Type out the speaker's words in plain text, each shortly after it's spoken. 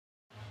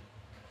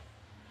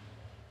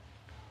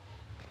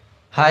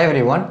Hi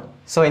everyone.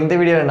 So in this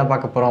video என்ன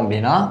பார்க்க போறோம்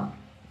அப்படினா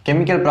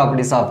chemical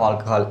properties of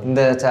alcohol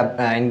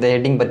இந்த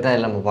heading பத்தி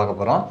தான் நம்ம பார்க்க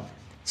போறோம்.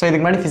 So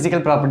இதுக்கு முன்னாடி physical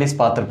properties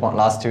பார்த்திருப்போம்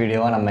லாஸ்ட்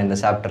வீடியோவா நம்ம இந்த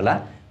சாப்டர்ல.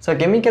 So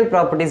chemical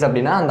properties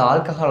அப்படினா அந்த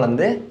ஆல்கஹால்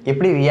வந்து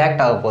எப்படி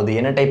ரியாக்ட் ஆக போகுது,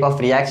 என்ன டைப்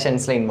ஆஃப்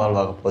ரியாக்ஷன்ஸ்ல இன்வால்வ்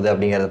ஆக போகுது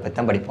அப்படிங்கறத பத்தி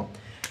தான் படிப்போம்.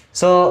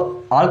 So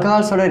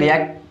ஆல்கஹால்ஸோட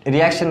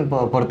ரியாக்ஷன்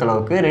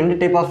பொறுத்தளவுக்கு ரெண்டு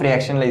டைப் ஆஃப்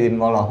ரியாக்ஷன்ல இது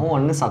இன்வால்வ் ஆகும்.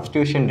 ஒன்னு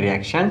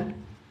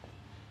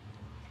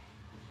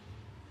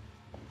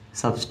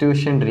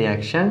substitution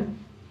reaction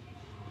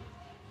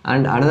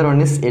and another one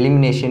is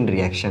elimination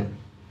reaction.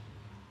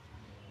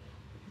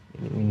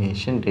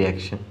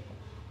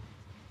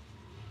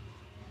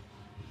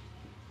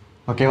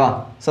 Okay va?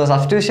 So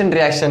substitution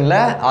reaction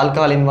la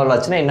alcohol involve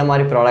ஆச்சுனா என்ன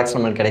மாதிரி products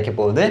நமக்கு கிடைக்க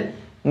போகுது,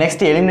 next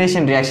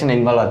elimination reaction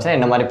involve ஆச்சுனா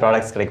என்ன மாதிரி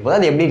products கிடைக்க போகுது,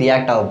 அது எப்படி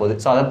ரியாக்ட் ஆக போகுது.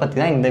 So அத பத்தி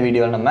தான் இந்த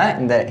வீடியோல நம்ம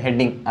இந்த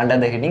heading under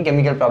the heading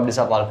chemical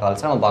properties of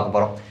alcohols நம்ம பார்க்க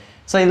போறோம்.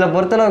 So இதுல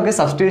பொறுத்தளவுக்கு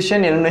substitution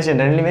elimination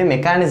ரெண்டுலயுமே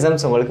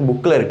mechanisms உங்களுக்கு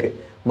bookல இருக்கு.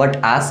 But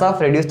as of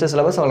reduced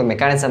syllabus உங்களுக்கு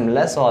மெக்கானிசம்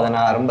இல்லை. ஸோ அதை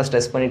நான் ரொம்ப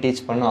ஸ்ட்ரெஸ் பண்ணி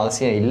டீச் பண்ண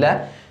அவசியம் இல்லை.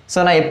 ஸோ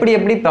நான்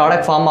எப்படி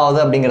ப்ராடக்ட் ஃபார்ம் ஆகுது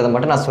அப்படிங்கிறத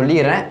மட்டும் நான்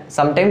சொல்லிடுறேன்.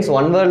 சம்டைம்ஸ்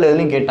ஒன் வேர்டில்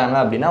எதுலையும் கேட்டாங்க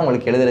அப்படின்னா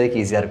உங்களுக்கு எழுதுறதுக்கு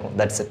ஈஸியாக இருக்கும்.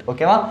 That's it.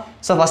 ஓகேவா?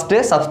 ஸோ ஃபஸ்ட்டு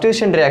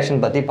சப்ஸ்டியூஷன்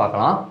ரியாக்ஷன் பற்றி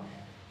பார்க்கலாம்.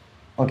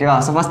 ஓகேவா?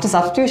 ஸோ ஃபஸ்ட்டு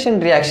சப்ஸ்டியூஷன்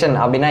ரியாக்ஷன்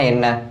அப்படின்னா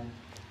என்ன?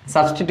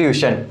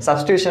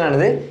 சப்ஸ்டியூஷன்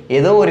ஆனது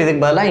ஏதோ ஒரு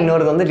இதுக்கு பதிலாக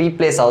இன்னொரு வந்து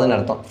ரீப்ளேஸ் ஆகுதுன்னு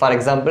அர்த்தம். ஃபார்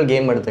எக்ஸாம்பிள்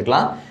கேம்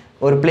எடுத்துக்கலாம்.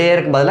 ஒரு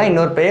பிளேயருக்கு பதிலாக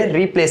இன்னொரு பிளேயர்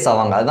ரீப்ளேஸ்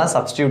ஆவாங்க, அதுதான்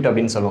சப்ஸ்டியூட்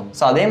அப்படின்னு சொல்லுவோம்.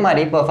 ஸோ அதே மாதிரி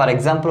இப்போ ஃபார்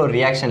எக்ஸாம்பிள் ஒரு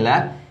ரியாக்ஷனில்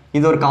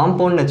இது ஒரு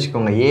காம்பவுண்ட்னு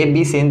வச்சுக்கோங்க,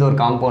 ஏபி சேர்ந்து ஒரு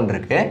காம்பவுண்ட்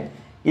இருக்குது.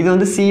 இது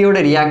வந்து சியோட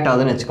ரியாக்ட்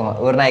ஆகுதுன்னு வச்சுக்கோங்க.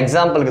 ஒரு நான்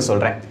எக்ஸாம்பிளுக்கு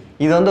சொல்கிறேன்.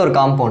 இது வந்து ஒரு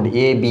காம்பவுண்ட்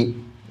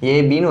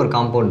ஏபின்னு ஒரு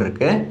காம்பவுண்ட்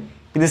இருக்குது.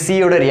 இது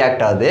சியோட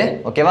ரியாக்ட் ஆகுது.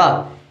 ஓகேவா?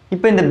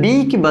 இப்போ இந்த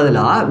பிக்கு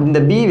பதிலாக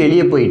இந்த பி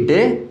வெளியே போயிட்டு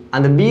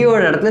அந்த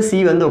பியோட இடத்துல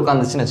சி வந்து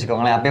உட்காந்துச்சுன்னு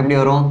வச்சுக்கோங்களேன். அப்போ எப்படி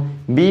வரும்?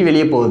 பி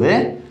வெளியே போகுது,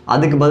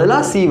 அதுக்கு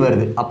பதிலாக சி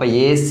வருது. அப்போ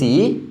ஏசி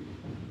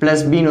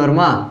ப்ளஸ் பின்னு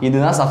வருமா?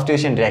 இதுதான்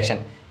சப்ஸ்டியூஷன்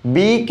ரியாக்ஷன்.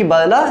 பிக்கு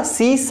பதிலாக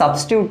சி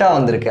சப்ஸ்டியூட்டாக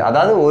வந்திருக்கு.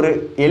 அதாவது ஒரு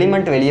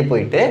எலிமெண்ட் வெளியே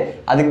போயிட்டு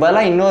அதுக்கு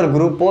பதிலாக இன்னொரு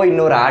குரூப்போ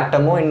இன்னொரு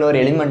ஆட்டமோ இன்னொரு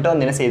எலிமெண்ட்டோ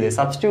வந்து என்ன செய்யுது?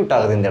 சப்ஸ்டியூட்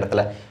ஆகுது இந்த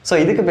இடத்துல. ஸோ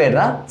இதுக்கு பேர்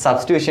தான்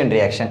சப்ஸ்டியூஷன்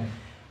ரியாக்ஷன்.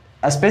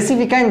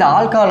 ஸ்பெசிஃபிக்காக இந்த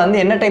ஆல்கஹால்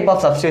வந்து என்ன type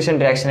of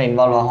substitution reaction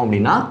involve ஆகும்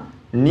அப்படின்னா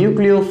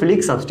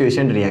நியூக்ளியோஃபிலிக்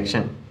சப்ஸ்டியூஷன்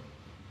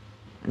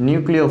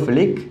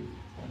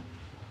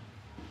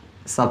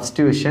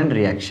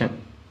ரியாக்ஷன்.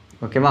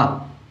 ஓகேவா?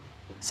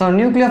 So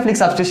nucleophilic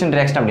substitution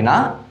reaction அப்படின்னா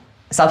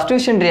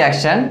substitution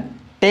reaction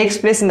takes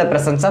place in the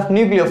presence of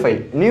nucleophile.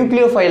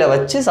 nucleophile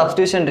வச்சு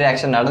substitution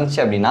reaction நடந்துச்சு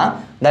அப்படின்னா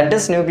that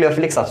is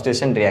nucleophilic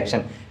substitution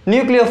reaction.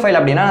 nucleophile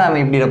அப்படின்னா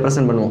நம்ம இப்படி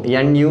ரெப்ரசென்ட் பண்ணுவோம்,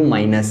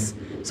 Nu-.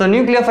 so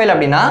nucleophile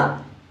அப்படின்னா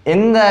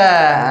எந்த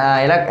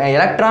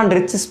எலக்ட்ரான்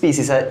ரிச்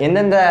ஸ்பீசிஸ்,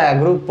 எந்தெந்த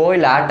குரூப்போ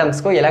இல்லை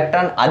ஆட்டம்ஸ்க்கோ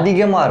எலக்ட்ரான்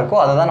அதிகமாக இருக்கோ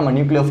அதை தான் நம்ம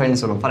நியூக்ளியோஃபைல்னு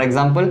சொல்லுவோம். ஃபார்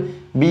எக்ஸாம்பிள்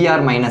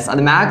Br-,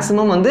 அது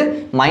மேக்ஸிமம் வந்து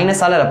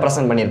மைனஸால்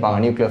ரெப்ரசென்ட் பண்ணியிருப்பாங்க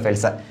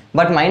நியூக்ளியோஃபைல்ஸை.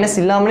 பட் மைனஸ்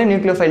இல்லாமலே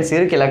நியூக்ளியோஃபைல்ஸ்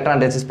இருக்குது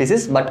electron rich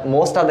species. But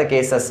most of the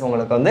cases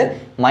உங்களுக்கு வந்து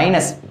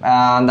மைனஸ்,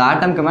 அந்த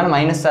ஆட்டம்க்கு மேலே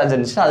மைனஸ் சார்ஜ்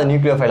இருந்துச்சுன்னா அது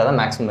நியூக்ளியோஃபைல தான்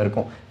மேக்ஸிமம்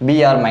இருக்கும்.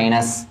 Br-,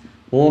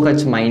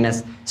 OH-.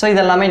 ஸோ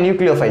இதெல்லாமே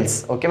நியூக்ளியோஃபைல்ஸ்.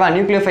 ஓகேவா?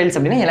 நியூக்ளியோஃபைல்ஸ்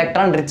அப்படின்னா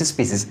எலக்ட்ரான் ரிச்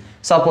ஸ்பீசிஸ்.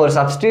 ஸோ அப்போ ஒரு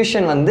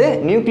சப்ஸ்டியூஷன் வந்து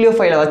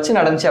நியூக்ளியோஃபைலை வச்சு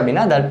நடந்துச்சு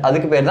அப்படின்னா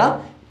அதுக்கு பேர் தான்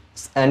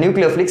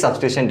நியூக்ளியோஃபிலிக்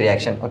சப்ஸ்டியூஷன்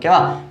ரியாக்ஷன்.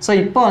 ஓகேவா? ஸோ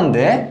இப்போ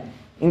வந்து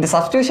இந்த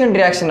சப்ஸ்டியூஷன்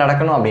ரியாக்ஷன்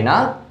நடக்கணும் அப்படின்னா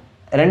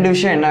ரெண்டு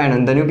விஷயம் என்ன வேணும்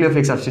இந்த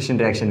நியூக்ளியோஃபிலிக் சப்ஸ்டியூஷன்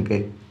ரியாக்ஷனுக்கு?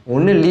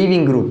 ஒன்று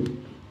லீவிங் குரூப்,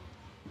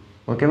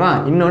 ஓகேவா?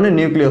 இன்னொன்று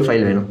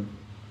நியூக்ளியோஃபைல் வேணும்.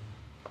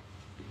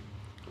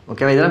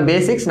 ஓகேவா? இதெல்லாம்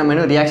பேசிக்ஸ், நம்ம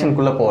இன்னும்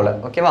ரியாக்ஷனுக்குள்ளே போகல.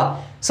 ஓகேவா?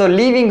 ஸோ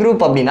லீவிங்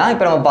குரூப் அப்படின்னா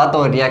இப்போ நம்ம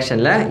பார்த்தோம் ஒரு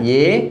ரியாக்ஷனில்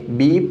A,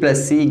 B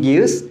 + C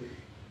gives,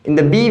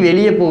 இந்த B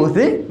வெளியே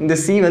போகுது, இந்த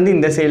C வந்து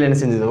இந்த சைடில் என்ன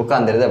செஞ்சது?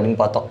 உட்காந்துருது அப்படின்னு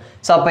பார்த்தோம்.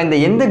 ஸோ அப்போ இந்த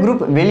எந்த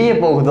குரூப் வெளியே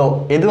போகுதோ,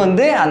 எது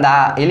வந்து அந்த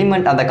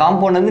எலிமெண்ட் அந்த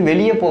காம்பவுண்ட் வந்து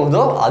வெளியே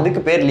போகுதோ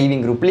அதுக்கு பேர்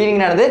லீவிங் குரூப்.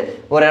 லீவிங்னானது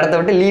ஒரு இடத்த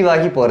விட்டு லீவ்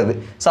ஆகி போகிறது.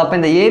 ஸோ அப்போ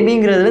இந்த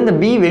ஏபிங்கிறதுல இந்த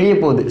B வெளியே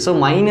போகுது. ஸோ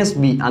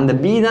 -B, அந்த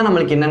B தான்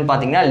நம்மளுக்கு என்னன்னு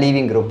பார்த்தீங்கன்னா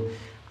லீவிங் குரூப்.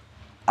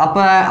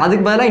 அப்போ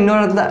அதுக்கு பதிலாக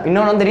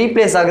இன்னொன்று வந்து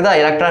ரீப்ளேஸ் ஆகுதா?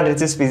 எலக்ட்ரான்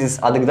ரிச் ஸ்பீசிஸ்,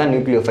 அதுக்கு தான்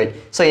நியூக்ளியோஃபைல்.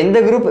 ஸோ எந்த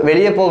குரூப்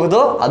வெளியே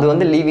போகுதோ அது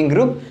வந்து லீவிங்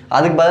குரூப்,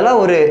 அதுக்கு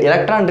பதிலாக ஒரு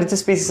எலக்ட்ரான் ரிச்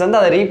ஸ்பீசிஸ் வந்து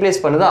அதை ரீப்ளேஸ்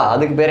பண்ணுதா,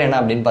 அதுக்கு பேர் என்ன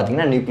அப்படின்னு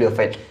பார்த்தீங்கன்னா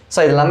நியூக்ளியோஃபைல். ஸோ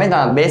இதெல்லாமே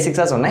நான்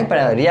பேசிக்ஸாக சொன்னேன். இப்போ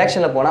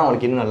ரியாக்ஷனில் போனால்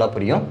உங்களுக்கு இன்னும் நல்லா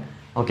புரியும்.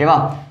 ஓகேவா?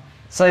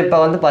 ஸோ இப்போ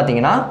வந்து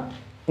பார்த்தீங்கன்னா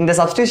இந்த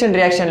சப்ஸ்டியூஷன்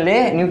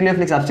ரியாக்ஷன்லேயே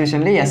நியூக்ளியோஃபிலிக்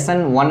சப்ஸ்டியூஷன்லேயே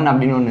SN1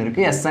 அப்படின்னு ஒன்று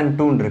இருக்குது,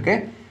 SN2 இருக்குது.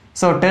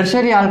 ஸோ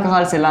டெர்ஷரி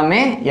ஆல்கஹால்ஸ்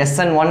எல்லாமே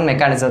SN1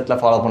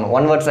 மெக்கானிசத்தில் ஃபாலோ பண்ணும்.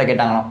 ஒன் வேர்ட்ஸாக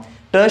கேட்டாங்கன்னா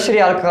டெர்ஷரி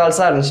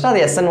ஆல்கஹால்ஸாக இருந்துச்சுன்னா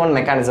அது SN1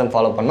 மெக்கானிசம்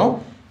ஃபாலோ பண்ணும்.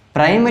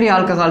 பிரைமரி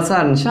ஆல்கஹால்ஸாக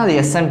இருந்துச்சுன்னா அது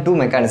SN2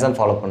 மெக்கானிசம்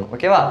ஃபாலோ பண்ணும்.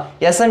 ஓகேவா?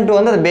 SN2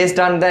 வந்து அது பேஸ்ட்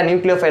ஆன் த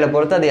நியூக்ளியோஃபைலை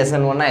பொறுத்து அது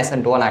SN1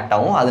 SN2 ஆக்ட்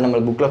ஆகும். அது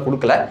நம்மளுக்கு புக்கில்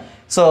கொடுக்கல.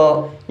 ஸோ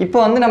இப்போ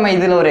வந்து நம்ம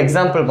இதில் ஒரு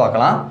எக்ஸாம்பிள்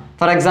பார்க்கலாம்.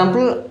 ஃபார்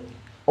எக்ஸாம்பிள்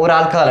ஒரு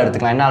ஆல்கஹால்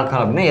எடுத்துக்கலாம். என்ன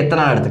ஆல்கஹால் அப்படின்னா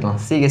எத்தனால்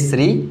எடுத்துக்கலாம்.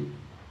 CH3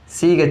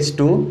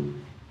 CH2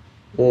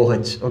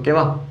 OH.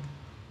 ஓகேவா?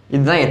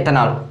 இதுதான்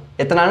எத்தனால்.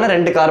 எத்தனால்னா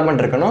 2 கார்பன்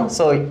இருக்கணும்.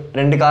 ஸோ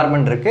 2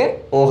 கார்பன் இருக்குது,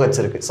 OH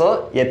இருக்குது. So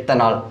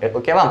ethanol.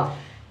 ஓகேவா?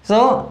 ஸோ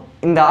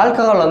இந்த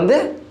ஆல்கஹால் வந்து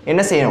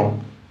என்ன செய்யணும்?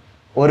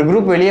 ஒரு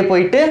குரூப் வெளியே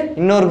போயிட்டு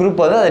இன்னொரு குரூப்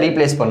வந்து அதை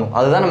ரீப்ளேஸ் பண்ணும்.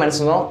 அதுதான் நம்ம என்ன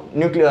சொன்னோம்,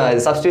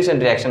 சப்ஸ்டியூஷன்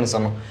ரியாக்ஷன்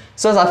சொன்னோம்.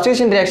 ஸோ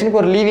சப்ஸ்டியூஷன் ரியாக்ஷனுக்கு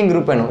ஒரு லீவிங்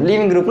குரூப் வேணும்.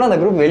 லீவிங் குரூப்னா அந்த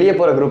குரூப் வெளியே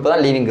போகிற குரூப்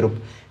தான் லீவிங் குரூப்.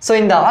 ஸோ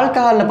இந்த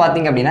ஆல்கஹாலில்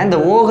பார்த்தீங்க அப்படின்னா இந்த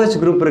OH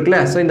குரூப் இருக்குல்ல,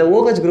 ஸோ இந்த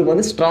OH குரூப்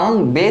வந்து ஸ்ட்ராங்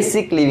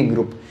பேசிக் லீவிங்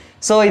குரூப்.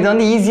 ஸோ இது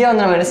வந்து ஈஸியாக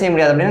வந்து நம்ம என்ன செய்ய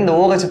முடியாது அப்படின்னா இந்த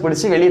OH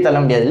பிடிச்சி வெளியே தள்ள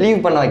முடியாது, லீவ்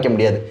பண்ண வைக்க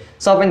முடியாது.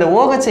 ஸோ அப்போ இந்த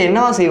OH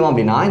என்னவா செய்வோம்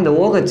அப்படின்னா இந்த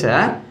OH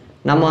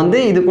நம்ம வந்து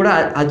இது கூட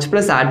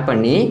H+ ஆட்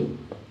பண்ணி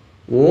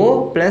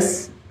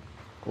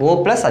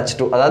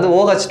O+H2 அதாவது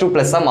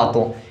OH2+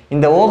 மாற்றுவோம்.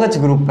 இந்த OH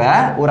குரூப்பை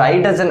ஒரு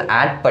ஹைட்ரஜன்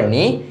ஆட்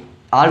பண்ணி,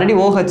 ஆல்ரெடி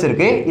OH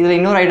இருக்குது, இதில்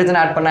இன்னொரு ஹைட்ரஜன்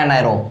ஆட் பண்ணால் என்ன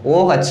ஆயிரும்,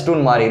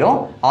 OH2ன்னு மாறிடும்,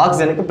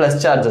 ஆக்சிஜனுக்கு ப்ளஸ்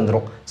சார்ஜ்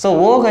வந்துடும். ஸோ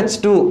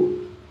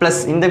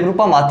OH2+ இந்த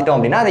குரூப்பாக மாற்றிட்டோம்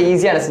அப்படின்னா அதை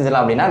ஈஸியாக என்ன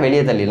செஞ்சிடலாம் அப்படின்னா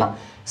வெளியே தள்ளிடலாம்.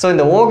 ஸோ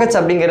இந்த OH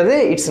அப்படிங்கிறது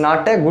it's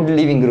not a good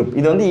leaving group.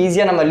 இது வந்து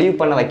ஈஸியாக நம்ம லீவ்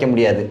பண்ண வைக்க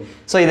முடியாது.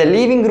 ஸோ இதை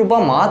லீவிங்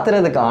குரூப்பாக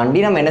மாற்றுறதுக்காண்டி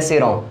நம்ம என்ன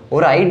செய்கிறோம்,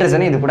 ஒரு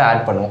ஹைட்ரஜனை இது கூட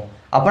ஆட் பண்ணுவோம்.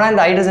 அப்போனா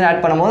இந்த ஹைட்ரஜன்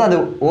ஆட் பண்ணும்போது அது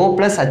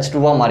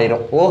O+H2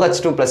 மாறிடும்,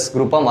 OH2+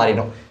 குரூப்பாக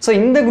மாறிடும். ஸோ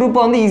இந்த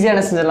குரூப்பை வந்து ஈஸியாக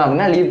என்ன செஞ்சிடலாம்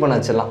அப்படின்னா லீவ் பண்ண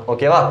வச்சிடலாம்.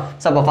 ஓகேவா?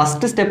 ஸோ அப்போ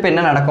ஃபஸ்ட்டு ஸ்டெப்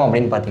என்ன நடக்கும்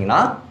அப்படின்னு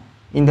பார்த்தீங்கன்னா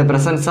இந்த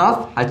ப்ரெசன்ஸ் ஆஃப்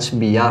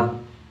HBr.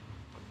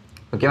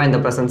 ஓகேவா?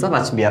 இந்த ப்ரெசன்ஸ் ஆஃப்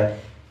HBr.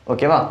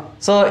 ஓகேவா?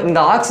 ஸோ இந்த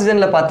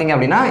ஆக்சிஜனில் பார்த்தீங்க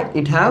அப்படின்னா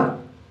it have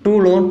 2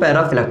 lone pair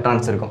of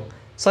electrons இருக்கும்.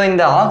 ஸோ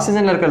இந்த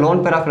ஆக்சிஜனில் இருக்க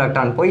லோன் பேர் ஆஃப்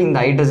எலக்ட்ரான் போய் இந்த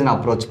ஹைட்ரஜன்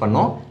அப்ரோச்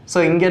பண்ணோம். ஸோ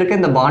இங்கே இருக்க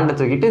இந்த பாண்டை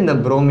தூக்கிட்டு இந்த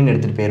புரோமின்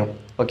எடுத்துகிட்டு போயிடும்.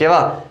 ஓகேவா?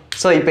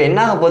 ஸோ இப்போ என்ன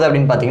ஆக போகுது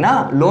அப்படின்னு பார்த்தீங்கன்னா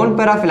லோன்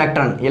பேர் ஆஃப்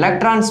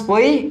எலக்ட்ரான்ஸ்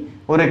போய்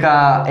ஒரு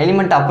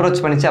எலிமெண்ட்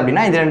அப்ரோச் பண்ணிச்சு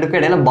அப்படின்னா இது ரெண்டுக்கும்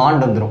இடையில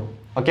பாண்ட் வந்துடும்.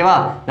 ஓகேவா?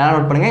 நான்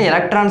நோட் பண்ணுங்கள்,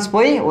 எலக்ட்ரான்ஸ்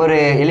போய் ஒரு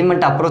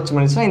எலிமெண்ட் அப்ரோச்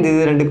பண்ணிச்சுன்னா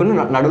இது ரெண்டுக்கும்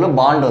நடுவில்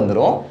பாண்ட்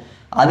வந்துடும்.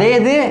 அதே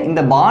இது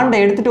இந்த பாண்டை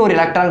எடுத்துகிட்டு ஒரு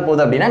எலக்ட்ரான்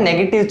போகுது அப்படின்னா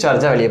நெகட்டிவ்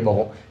சார்ஜாக வெளியே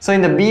போகும். ஸோ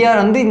இந்த Br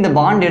வந்து இந்த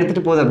பாண்ட்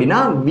எடுத்துகிட்டு போகுது அப்படின்னா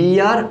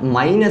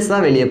Br-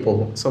 தான் வெளியே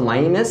போகும். So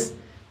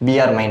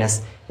 -Br-.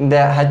 இந்த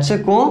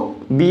Hக்கும்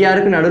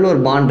Brக்கு நடுவில்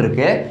ஒரு பாண்ட்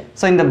இருக்குது.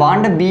 ஸோ இந்த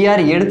பாண்டை Br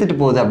எடுத்துகிட்டு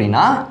போகுது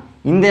அப்படின்னா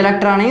இந்த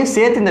எலக்ட்ரானையும்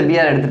சேர்த்து இந்த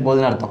Br எடுத்துகிட்டு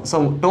போகுதுன்னு அர்த்தம். ஸோ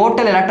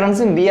டோட்டல்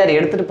எலக்ட்ரான்ஸும் Br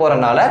எடுத்துகிட்டு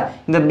போகிறனால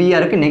இந்த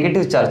Brக்கு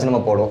நெகட்டிவ் சார்ஜ்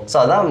நம்ம போடுவோம். ஸோ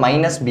அதான்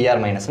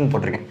 -Br-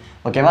 போட்டிருக்கேன்.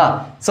 ஓகேவா?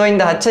 ஸோ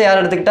இந்த H யார்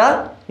எடுத்துக்கிட்டா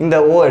இந்த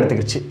O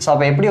எடுத்துக்கிடுச்சு. ஸோ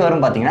அப்போ எப்படி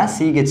வரும் பார்த்தீங்கன்னா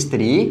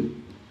CH3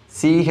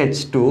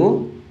 CH2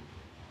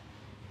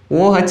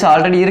 OH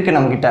ஆல்ரெடி இருக்குது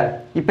நம்மக்கிட்ட.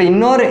 இப்போ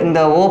இன்னொரு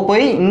இந்த O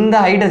போய் இந்த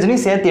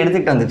ஹைட்ரஜனையும் சேர்த்து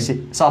எடுத்துக்கிட்டு வந்துடுச்சு.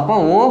 ஸோ அப்போ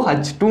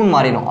OH2ன்னு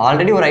மாறிடும்.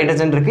 ஆல்ரெடி ஒரு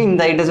ஹைட்ரஜன் இருக்குது,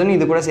 இந்த ஹைட்ரஜனும்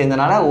இது கூட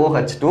சேர்ந்தனால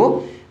OH2.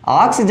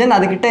 ஆக்சிஜன்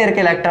அதுக்கிட்ட இருக்க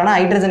எலக்ட்ரானை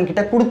ஹைட்ரஜன்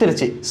கிட்ட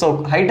கொடுத்துருச்சு. ஸோ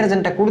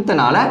ஹைட்ரஜன்கிட்ட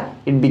கொடுத்தனால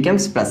இட்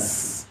பிகம்ஸ் ப்ளஸ்.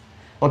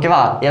 ஓகேவா?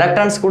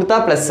 எலக்ட்ரான்ஸ் கொடுத்தா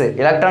ப்ளஸ்,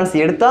 எலக்ட்ரான்ஸ்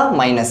எடுத்தா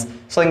மைனஸ்.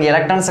 ஸோ இங்கே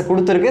எலக்ட்ரான்ஸை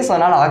கொடுத்துருக்கு, ஸோ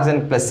அதனால்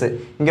ஆக்சிஜனுக்கு ப்ளஸ்.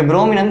 இங்கே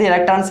புரோமின் வந்து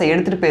எலக்ட்ரான்ஸை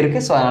எடுத்துகிட்டு போயிருக்கு,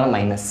 ஸோ அதனால்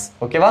மைனஸ்.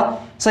 ஓகேவா?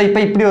 ஸோ இப்போ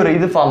இப்படி ஒரு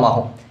இது ஃபார்ம்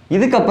ஆகும்.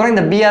 இதுக்கப்புறம்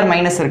இந்த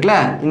Br- இருக்குல்ல,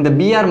 இந்த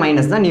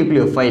Br- தான்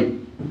நியூக்ளியோஃபைல்.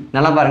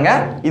 நல்லா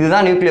பாருங்கள்,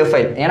 இதுதான்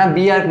நியூக்ளியோஃபைல். ஏன்னா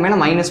Brக்கு மேலே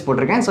மைனஸ்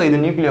போட்டிருக்கேன். ஸோ இது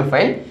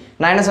நியூக்ளியோஃபைல்.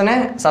 நான் என்ன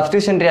சொன்னேன்,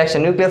 சப்ஸ்டியூஷன்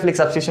ரியாக்ஷன், நியூக்ளியோஃபிலிக்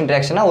சப்ஸ்டியூஷன்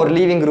ரியாக்ஷனா ஒரு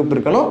லீவிங் குரூப்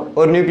இருக்கணும்,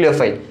 ஒரு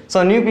நியூக்ளியோஃபைல். ஸோ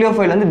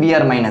நியூக்ளியோஃபைல் வந்து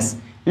Br-.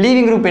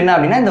 லீவிங் குரூப் என்ன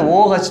அப்படின்னா இந்த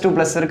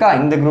OH2+ இருக்கா,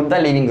 இந்த குரூப்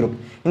தான் லீவிங் குரூப்.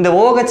 இந்த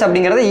OH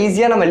அப்படிங்கிறத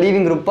ஈஸியாக நம்ம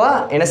லீவிங்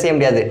குரூப்பாக என்ன செய்ய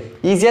முடியாது,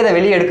 ஈஸியாக அதை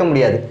வெளியே எடுக்க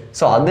முடியாது.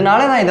 ஸோ அதனால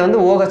நான் இதை வந்து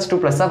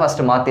OH2+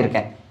 ஃபஸ்ட்டு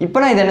மாற்றிருக்கேன். இப்போ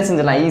நான் இதை என்ன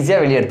செஞ்சிடலாம்,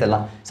 ஈஸியாக வெளியே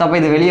எடுத்துடலாம். ஸோ அப்போ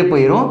இது வெளியே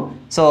போயிடும்.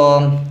 ஸோ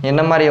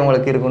என்ன மாதிரி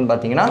உங்களுக்கு இருக்குன்னு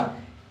பார்த்தீங்கன்னா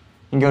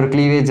இங்கே ஒரு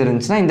க்ளீவேஜ்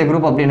இருந்துச்சுன்னா இந்த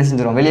குரூப் அப்படி என்ன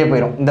செஞ்சிடும், வெளியே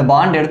போயிடும். இந்த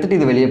பாண்ட் எடுத்துகிட்டு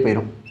இது வெளியே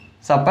போயிடும்.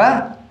 ஸோ அப்போ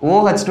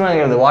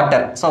OH2ங்கிறது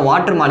வாட்டர். ஸோ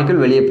வாட்டர்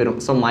மாலிக்யூல் வெளியே போயிடும்.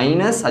 So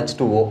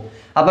 -H2O.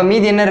 அப்போ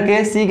மீதி என்ன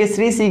இருக்குது,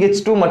 CH3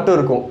 CH2 மட்டும்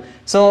இருக்கும்.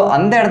 ஸோ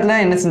அந்த இடத்துல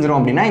என்ன செஞ்சிடும்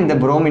அப்படின்னா இந்த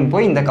புரோமின்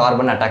போய் இந்த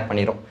கார்பன் அட்டாக்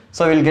பண்ணிடும்.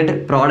 So will get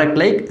product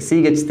like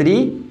CH3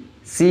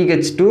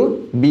 CH2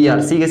 Br.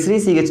 CH3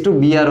 CH2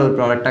 Br ஒரு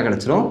ப்ராடக்டாக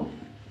கிடச்சிரும்.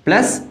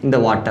 ப்ளஸ் இந்த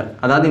வாட்டர்,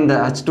 அதாவது இந்த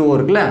H2O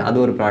இருக்குல்ல, அது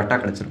ஒரு ப்ராடக்டாக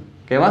கிடச்சிரும்.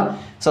 ஓகேவா?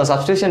 ஸோ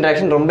சப்ஸ்டியூஷன்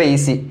ரியாக்ஷன் ரொம்ப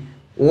ஈஸி.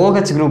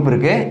 OH குரூப்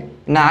இருக்குது.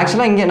 நான்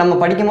ஆக்சுவலாக இங்கே நம்ம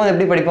படிக்கும் போது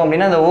எப்படி படிப்போம்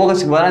அப்படின்னா இந்த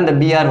OHக்கு வர இந்த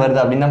Br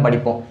வருது அப்படின்னு தான்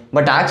படிப்போம்.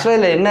 பட் ஆக்சுவலாக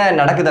இதில் என்ன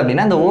நடக்குது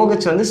அப்படின்னா இந்த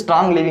OH வந்து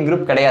ஸ்ட்ராங் லீவிங்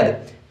குரூப் கிடையாது.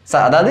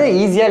 அதாவது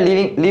ஈஸியாக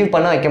லீவ்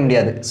பண்ண வைக்க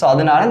முடியாது. ஸோ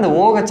அதனால இந்த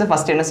OH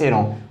ஃபஸ்ட் என்ன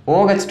செய்யணும்,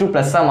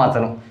 OH2+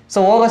 மாற்றணும். ஸோ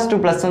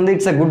OH2+ வந்து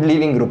it's a good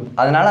leaving group.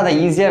 அதனால அதை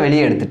ஈஸியாக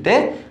வெளியே எடுத்துட்டு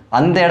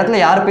அந்த இடத்துல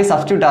யார் போய்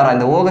சப்ஸ்டியூட் ஆகிறா,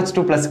 இந்த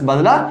OH2+க்கு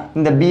பதிலாக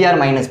இந்த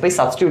Br- போய்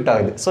சப்ஸ்டியூட்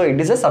ஆகுது. So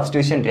it is a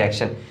substitution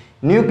reaction.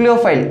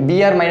 Nucleophile,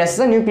 Br- is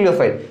a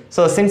nucleophile.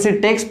 So since it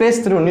takes place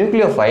through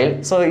nucleophile,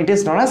 so it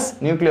is known as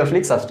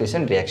nucleophilic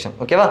substitution reaction.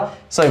 ஓகேவா?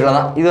 ஸோ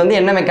இவ்வளோதான். இது வந்து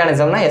என்ன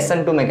மெக்கானிசம்னா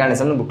SN2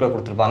 மெக்கானிசம்னு புக்கில்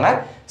கொடுத்துருப்பாங்க.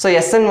 ஸோ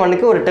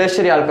SN1க்கு ஒரு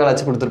டெர்ஷரி ஆல்கஹால்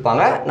வச்சு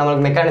கொடுத்துருப்பாங்க.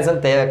 நம்மளுக்கு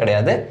மெக்கானிசம் தேவை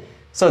கிடையாது.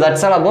 So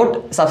that's all about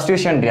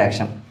substitution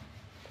reaction.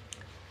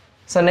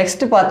 So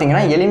next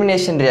பார்த்தீங்கன்னா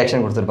எலிமினேஷன்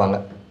ரியாக்ஷன் கொடுத்துருப்பாங்க.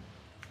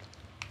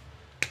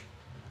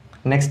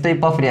 Next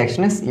type of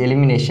reaction is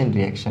elimination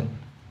reaction.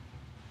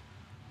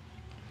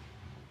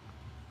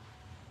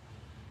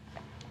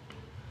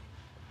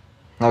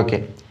 Okay.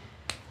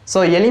 So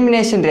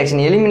elimination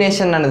reaction,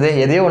 elimination ஆனது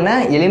எதையோ ஒன்று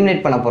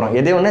எலிமினேட் பண்ண போகிறோம்,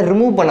 எதையோ ஒன்று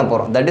ரிமூவ் பண்ண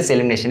போகிறோம். That is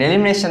elimination.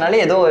 எலிமினேஷனாலே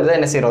ஏதோ ஒரு இதை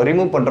என்ன செய்கிறோம்,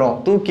 ரிமூவ் பண்ணுறோம்,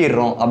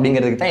 தூக்கிடுறோம்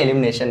அப்படிங்கிறதுக்கு தான்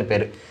எலிமினேஷன்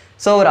பேர்.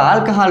 ஸோ ஒரு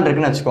ஆல்கஹால்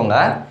இருக்குன்னு வச்சுக்கோங்க.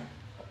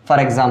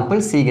 ஃபார்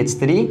எக்ஸாம்பிள்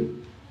CH3,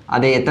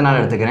 அதை எத்தனை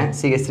நாள் எடுத்துக்கிறேன்,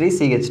 CH3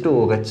 CH2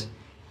 OH.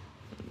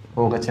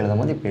 OH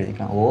எழுதும் போது இப்படி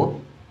எழுதிக்கலாம்,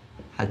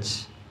 OH.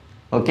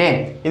 ஓகே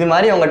இது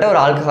மாதிரி உங்கள்கிட்ட ஒரு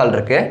ஆல்கஹால்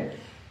இருக்குது.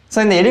 ஸோ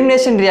இந்த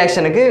elimination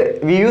ரியாக்ஷனுக்கு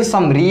we use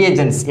some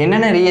reagents.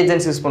 என்னென்ன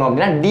reagents யூஸ் பண்ணுவோம்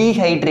அப்படின்னா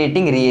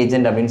dehydrating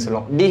reagent அப்படின்னு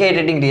சொல்லுவோம்.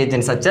 dehydrating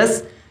reagents such as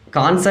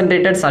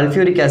concentrated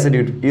sulfuric acid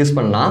use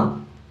பண்ணலாம்.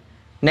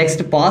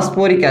 Next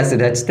phosphoric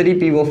acid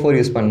H3PO4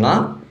 use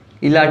பண்ணலாம்,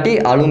 இல்லாட்டி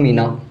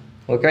அலுமினா.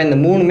 ஓகே இந்த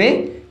மூணுமே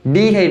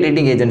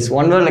dehydrating agents.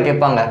 ஒன் வேர்டில்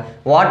கேட்பாங்க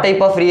what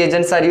type of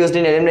reagents are used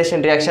in elimination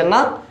reaction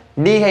னா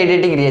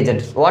dehydrating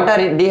reagents. what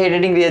are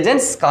dehydrating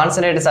reagents?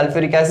 concentrated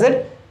sulfuric acid,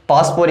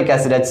 phosphoric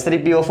acid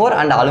H3PO4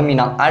 and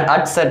alumina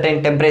at certain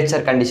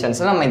temperature conditions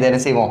நம்ம இதை என்ன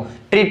செய்வோம்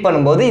treat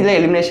பண்ணும்போது இதில்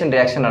elimination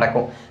reaction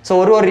நடக்கும். ஸோ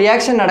ஒரு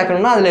reaction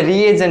நடக்கணும்னா அதில்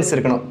ரீஏஜென்ட்ஸ்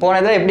இருக்கணும்.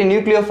 போனதில் எப்படி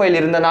நியூக்ளியோஃபைல்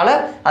இருந்தனால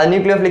அது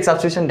நியூக்ளியோஃபிலிக்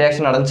சப்ஸ்டியூஷன்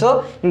ரியாக்ஷன் நடந்துச்சோ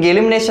இங்கே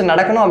எலிமினேஷன்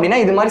நடக்கணும் அப்படின்னா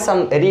இது மாதிரி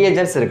சம்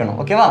ரீஏஜென்ட்ஸ் இருக்கணும்.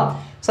 ஓகேவா?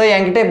 ஸோ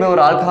என்கிட்ட இப்போ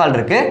ஒரு ஆல்கஹால்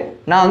இருக்குது,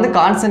 நான் வந்து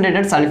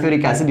கான்சன்ட்ரேட்டட்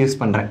சல்ஃபியூரிக் ஆசிட் யூஸ்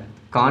பண்ணுறேன்.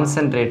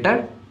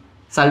 Concentrated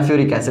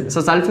sulphuric acid. So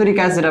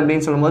sulphuric acid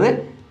அப்படின்னு சொல்லும்போது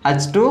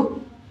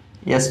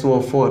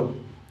H2SO4.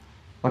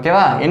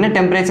 ஓகேவா? என்ன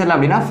டெம்பரேச்சரில்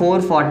அப்படின்னா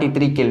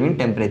 443 கெல்வின்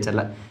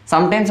டெம்பரேச்சரில்.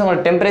 சம்டைம்ஸ்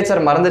உங்களுக்கு டெம்பரேச்சர்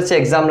மறந்துருச்சு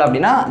எக்ஸாம்பிள்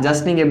அப்படின்னா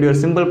ஜஸ்ட் நீங்கள் இப்படி ஒரு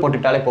சிம்பிள்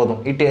போட்டுட்டாலே போதும்.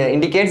 It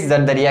indicates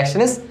that the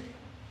reaction is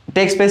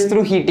takes place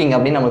through heating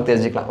அப்படின்னு நமக்கு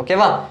தெரிஞ்சுக்கலாம்.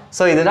 ஓகேவா?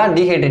 ஸோ இதுதான்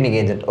டீஹைட்ரேட்டிங்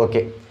ஏஜென்ட்.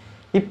 ஓகே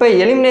இப்போ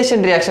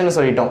எலிமினேஷன் ரியாக்ஷன்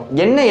சொல்லிட்டோம்.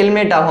 என்ன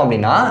எலிமினேட் ஆகும்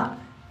அப்படின்னா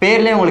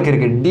பேர்லேயே உங்களுக்கு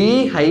இருக்குது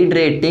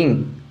டீஹைட்ரேட்டிங்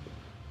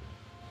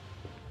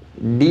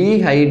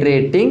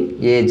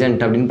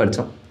ஏஜென்ட் அப்படின்னு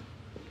படித்தோம்.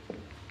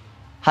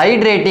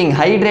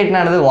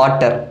 ஹைட்ரேட்னானது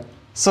வாட்டர்.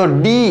 ஸோ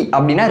டி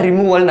அப்படின்னா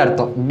ரிமூவல்னு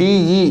அர்த்தம்,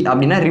 டிஇ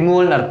அப்படின்னா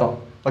ரிமூவல்னு அர்த்தம்.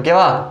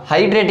 ஓகேவா?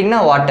 ஹைட்ரேட்டிங்னா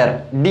வாட்டர்,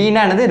 டினா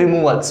என்னது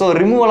removal. So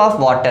removal of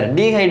water.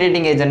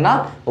 Dehydrating ஏஜென்ட்னா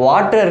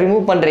வாட்டரை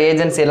ரிமூவ் பண்ணுற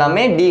ஏஜென்ட்ஸ்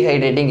எல்லாமே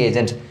டீஹைட்ரேட்டிங்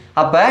ஏஜென்ட்.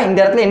 அப்போ இந்த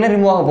இடத்துல என்ன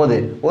ரிமூவ் ஆக போகுது?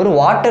 ஒரு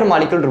வாட்டர்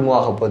மாலிகுல் ரிமூவ்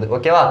ஆக போகுது.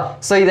 ஓகேவா?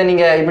 ஸோ இதை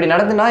நீங்கள் இப்படி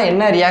நடந்துனா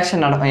என்ன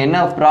ரியாக்ஷன் நடக்கும், என்ன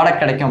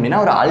ப்ராடக்ட் கிடைக்கும் அப்படின்னா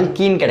ஒரு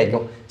அல்கீன்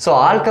கிடைக்கும். ஸோ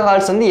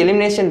ஆல்கஹால்ஸ் வந்து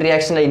எலிமினேஷன்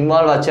ரியாக்ஷனில்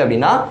இன்வால்வ் ஆச்சு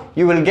அப்படின்னா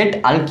you will get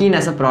alkene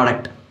as a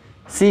product.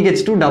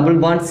 CH2 double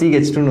bond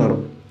CH2ன்னு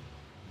வரும்,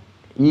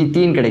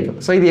 ஈத்தீன் கிடைக்கும்.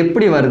 ஸோ இது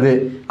எப்படி வருது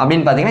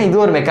அப்படின்னு பார்த்தீங்கன்னா இது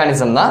ஒரு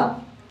மெக்கானிசம் தான்.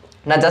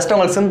 நான் ஜஸ்ட்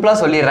உங்களுக்கு சிம்பிளாக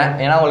சொல்லிடுறேன்,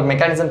 ஏன்னா உங்களுக்கு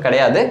மெக்கானிசம்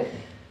கிடையாது.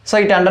 So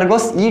it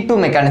undergoes E2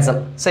 mechanism.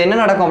 So என்ன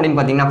நடக்கும் அப்படின்னு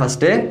பார்த்தீங்கன்னா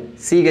ஃபஸ்ட்டு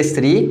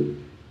CH3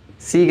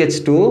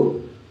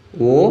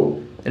 CH2O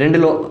ரெண்டு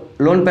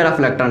லோன் பேர் ஆஃப்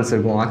எலக்ட்ரான்ஸ்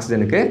இருக்கும்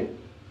ஆக்சிஜனுக்கு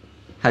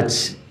H.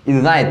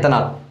 இதுதான்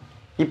எத்தனால்.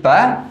 இப்போ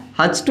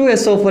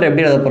H2SO4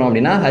 எப்படி எழுத போகிறோம்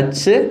அப்படின்னா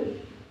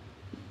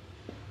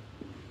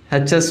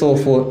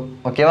HSO4.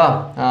 ஓகேவா?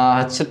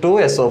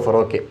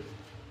 H2SO4.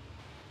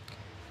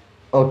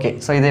 ஓகே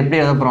ஸோ இதை எப்படி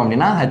எழுத போகிறோம்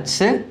அப்படின்னா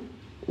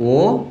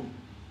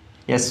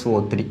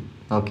HOSO3.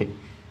 ஓகே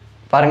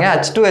பாருங்கள்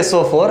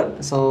H2SO4.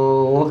 So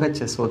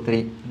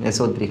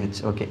OHSO3SO3H.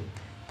 ஓகே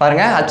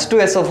பாருங்கள்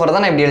H2SO4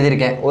 தான் நான் இப்படி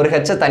எழுதியிருக்கேன். ஒரு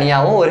ஹெச்சை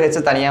தனியாகவும் ஒரு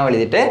ஹெச்சை தனியாகவும்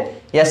எழுதிட்டு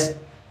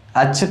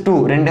H2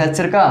 ரெண்டு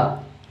ஹெச் இருக்கா,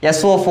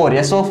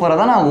 SO4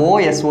 தான் நான்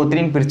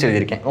OSO3ன்னு பிரித்து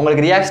எழுதியிருக்கேன்.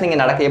 உங்களுக்கு ரியாக்ஷன் இங்கே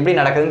எப்படி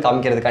நடக்குதுன்னு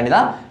காமிக்கிறதுக்காண்டி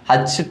தான்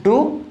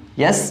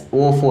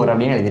H2SO4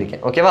 அப்படின்னு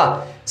எழுதியிருக்கேன். ஓகேவா?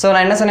 ஸோ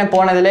நான் என்ன சொன்னேன்,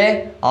 போனதிலே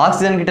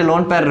ஆக்சிஜன் கிட்ட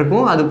லோன் பேர்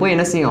இருக்கும், அது போய்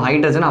என்ன செய்யும்,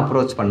 ஹைட்ரஜன்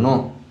அப்ரோச்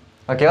பண்ணும்.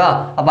 ஓகேவா?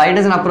 அப்போ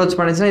ஹைட்ரஜன் அப்ரோச்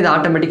பண்ணிச்சுன்னா இது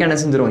ஆட்டோமேட்டிக்காக என்ன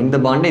செஞ்சிடும், இந்த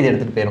பாண்டை இது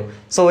எடுத்துகிட்டு போயிடும்.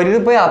 ஸோ ஒரு இது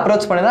போய்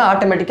அப்ரோச் பண்ணுதான்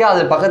ஆட்டோமேட்டிக்காக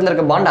அது பக்கத்தில்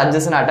இருக்க பாண்ட்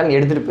அட்ஜசன் ஆட்டம்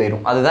எடுத்துகிட்டு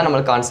போயிடும். அதுதான்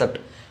நம்மளுக்கு கான்செப்ட்.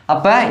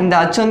 அப்போ இந்த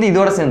H வந்து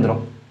இதோட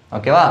சேர்ந்துடும்.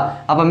 ஓகேவா?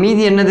 அப்போ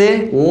மீதி என்னது,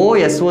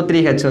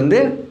 OSO3H வந்து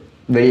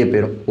வெளியே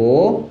போயிடும்.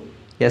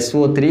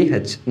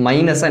 OSO3H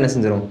மைனஸாக என்ன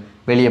செஞ்சிடும்,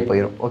 வெளியே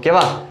போயிடும்.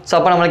 ஓகேவா? ஸோ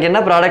அப்போ நம்மளுக்கு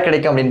என்ன ப்ராடக்ட்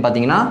கிடைக்கும் அப்படின்னு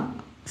பார்த்தீங்கன்னா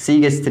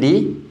CH3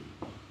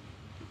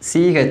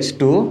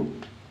 CH2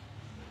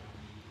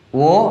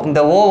 O. இந்த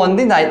O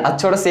வந்து இந்த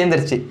Hோட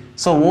சேர்ந்துருச்சு.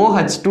 ஸோ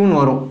OH2ன்னு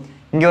வரும்.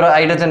 இங்கே ஒரு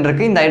ஹைட்ரஜன்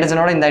இருக்குது, இந்த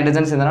ஹைட்ரஜனோட இந்த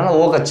ஹைட்ரஜன் சேர்ந்தனால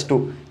OH2.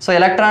 ஸோ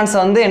எலக்ட்ரான்ஸ்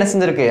வந்து என்ன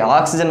செஞ்சிருக்கு,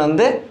 ஆக்சிஜன்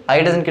வந்து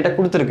ஹைட்ரஜன் கிட்ட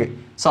கொடுத்துருக்கு.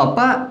 ஸோ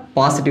அப்போ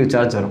பாசிட்டிவ்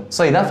சார்ஜ் வரும்.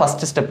 ஸோ இதான்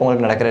ஃபஸ்ட்டு ஸ்டெப்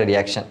உங்களுக்கு நடக்கிற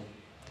ரியாக்ஷன்.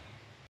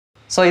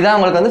 ஸோ இதான்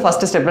உங்களுக்கு வந்து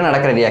ஃபஸ்ட்டு ஸ்டெப்பில்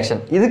நடக்கிற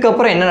ரியாக்ஷன்.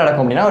 இதுக்கப்புறம் என்ன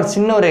நடக்கும் அப்படின்னா ஒரு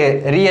சின்ன ஒரு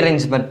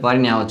ரீஅரேஞ்ச்மெண்ட் மாதிரி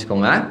ஞாபகம்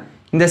வச்சுக்கோங்க.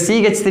 இந்த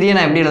CH3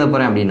 நான் எப்படி எழுத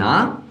போகிறேன் அப்படின்னா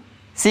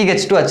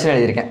CH2Hன்னு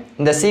எழுதியிருக்கேன்.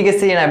 இந்த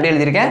CH3 நான் எப்படி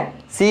எழுதியிருக்கேன்,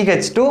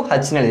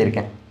 CH2Hன்னு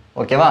எழுதியிருக்கேன்.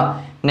 ஓகேவா?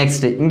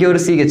 நெக்ஸ்ட்டு இங்கே ஒரு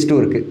CH2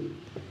 இருக்குது,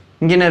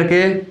 இங்கே என்ன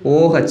இருக்குது,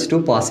 OH2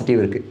 பாசிட்டிவ்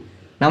இருக்குது.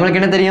 நம்மளுக்கு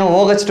என்ன தெரியும்,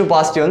 OH2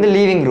 பாசிட்டிவ் வந்து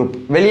லீவிங் குரூப்,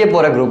 வெளியே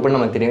போகிற குரூப்னு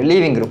நமக்கு தெரியும்,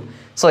 லீவிங் குரூப்.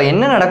 ஸோ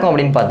என்ன நடக்கும்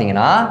அப்படின்னு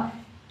பார்த்தீங்கன்னா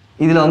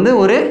இதில் வந்து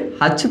ஒரு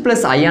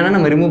H+ அயானை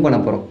நம்ம ரிமூவ் பண்ண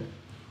போகிறோம்.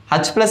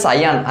 H+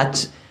 அயான்,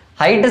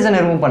 ஹைட்ரஜன்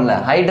ரிமூவ் பண்ணல,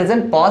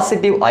 hydrogen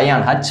positive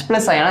ion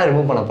H+ அயானை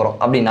remove பண்ண போகிறோம்.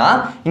 அப்படின்னா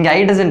இங்கே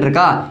ஹைட்ரஜன்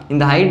இருக்கா,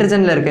 இந்த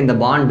ஹைட்ரஜனில் இருக்க இந்த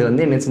பாண்டு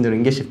வந்து என்ன செஞ்சிடும்,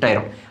 இங்கே ஷிஃப்ட்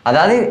ஆயிரும்.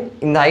 அதாவது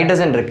இந்த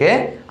ஹைட்ரஜன் இருக்குது,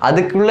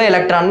 அதுக்குள்ள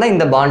எலக்ட்ரான் தான்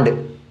இந்த பாண்டு,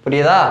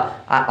 புரியுதா?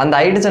 அந்த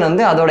ஹைட்ரஜன்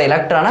வந்து அதோட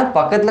எலக்ட்ரானை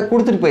பக்கத்தில்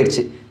கொடுத்துட்டு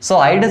போயிடுச்சு. ஸோ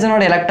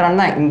ஹைட்ரஜனோட எலக்ட்ரான்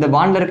தான் இந்த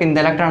பாண்டில் இருக்க இந்த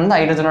எலக்ட்ரான் வந்து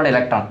ஹைட்ரஜனோட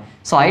எலக்ட்ரான்.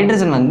 ஸோ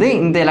ஹைட்ரஜன் வந்து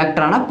இந்த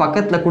எலக்ட்ரானை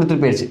பக்கத்தில்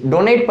கொடுத்துட்டு போயிடுச்சு,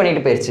 டொனேட்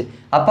பண்ணிட்டு போயிடுச்சு.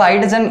 அப்போ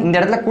ஹைட்ரஜன் இந்த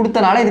இடத்துல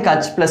கொடுத்தனால இதுக்கு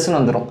H+ன்னு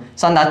வந்துடும்.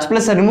 ஸோ அந்த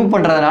H+-ஐ ரிமூவ்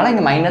பண்ணுறதுனால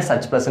இங்கே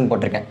 -H+ன்னு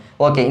போட்டிருக்கேன்.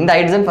 ஓகே, இந்த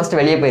ஹைட்ரஜன் ஃபஸ்ட்டு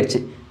வெளியே போயிடுச்சு.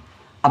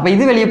 அப்போ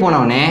இது வெளியே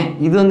போனவுடனே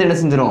இது வந்து என்ன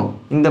செஞ்சிடும்,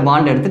 இந்த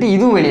பாண்ட் எடுத்துகிட்டு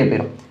இதுவும் வெளியே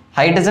போயிடும்.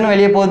 ஹைட்ரஜனும்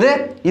வெளியே போகுது,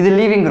 இது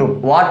லீவிங் குரூப்,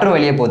 வாட்டரும்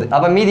வெளியே போகுது.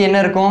 அப்போ மீதி என்ன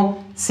இருக்கும்,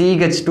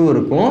 CH2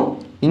 இருக்கும்,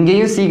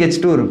 இங்கேயும்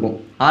CH2 இருக்கும்.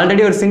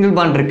 ஆல்ரெடி ஒரு சிங்கிள்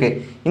பாண்ட் இருக்குது,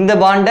 இந்த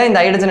பாண்டை இந்த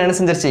ஹைட்ரஜன் என்ன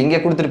செஞ்சிருச்சு இங்கே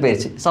கொடுத்துட்டு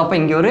போயிடுச்சு. ஸோ அப்போ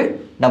இங்கே ஒரு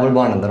டபுள்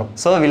பாண்ட் வந்துடும்.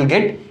 So will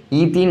get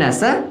ethene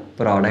as a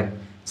product.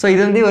 So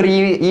இது வந்து ஒரு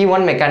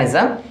E1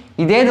 மெக்கானிசம்.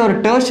 இதே இது ஒரு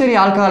டெர்ஷரி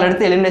ஆல்கஹால்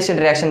எடுத்து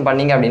எலிமினேஷன் ரியாக்ஷன்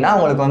பண்ணீங்க அப்படின்னா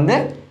உங்களுக்கு வந்து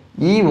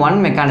E1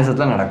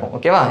 மெக்கானிசத்தில் நடக்கும்.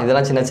 ஓகேவா,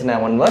 இதெல்லாம் சின்ன சின்ன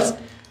one words.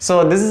 So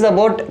this is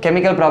about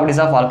chemical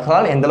properties of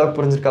alcohol. எந்த அளவுக்கு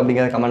புரிஞ்சிருக்கு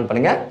அப்படிங்கிறத கமெண்ட்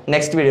பண்ணுங்கள்.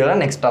 நெக்ஸ்ட்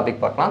வீடியோவில் நெக்ஸ்ட்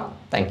டாபிக் பார்க்கலாம்.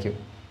 தேங்க்யூ.